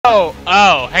Oh!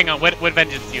 Oh! Hang on. What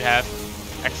vengeance do you have?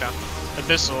 Exo.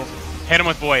 Abyssal. Hit him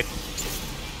with void.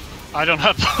 I don't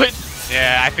have void.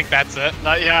 Yeah, I think that's it.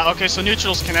 Yeah, okay, so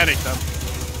neutral's kinetic then.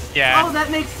 Yeah. Oh,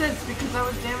 that makes sense because I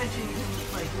was damaging him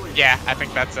with my voice. Yeah, I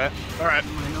think that's it. Alright.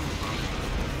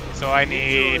 So I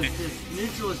need...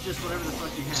 Neutral is just whatever the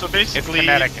fuck you have. So basically... It's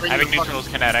kinetic. I think neutral is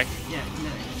kinetic. Yeah,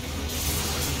 kinetic.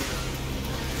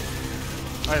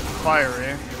 I have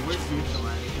fiery. Where's neutral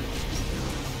at?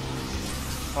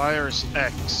 Fire is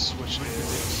X, which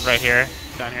is... Right here.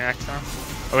 Down here, Exo.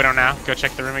 Oh, we don't now. Go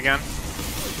check the room again.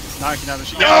 Now I can have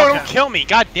a... No, Yeah, don't kill me!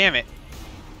 God damn it!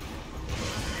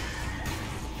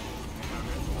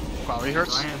 Wow, he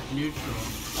hurts. So I have neutral.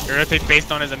 You rotate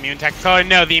based on his immune text color?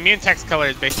 No, the immune text color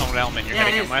is based on what element you're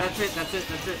hitting him with. That's it. I just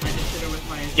hit her with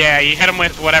my... Yeah, you hit him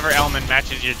with whatever element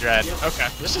matches your dread. Yep. Okay,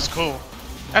 this is cool.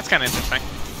 That's kind of interesting.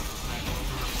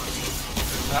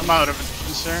 I'm out of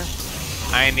concern.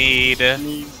 I need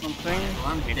something.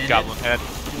 Goblin Head.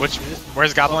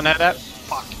 Where's Goblin Head at?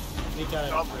 Fuck.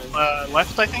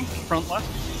 Left, I think. Front left.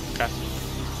 Okay.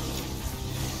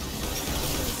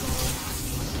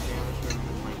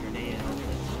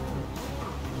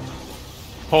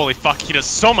 Holy fuck, he does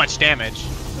so much damage.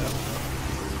 Yep.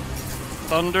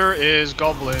 Thunder is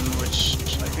Goblin, which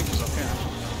I think is up here.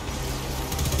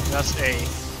 That's A.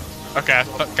 Okay,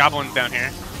 Goblin's down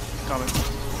here. Coming.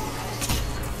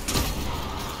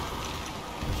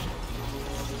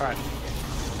 Alright.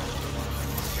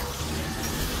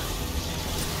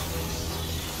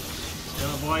 Kill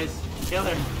her, boys. Kill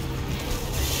her.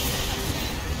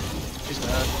 He's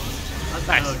bad. Let's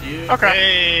Nice. go, dude. Okay.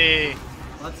 Hey!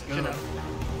 Let's go. Alright,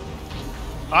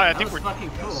 I That think was we're... fucking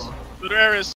cool. Eris.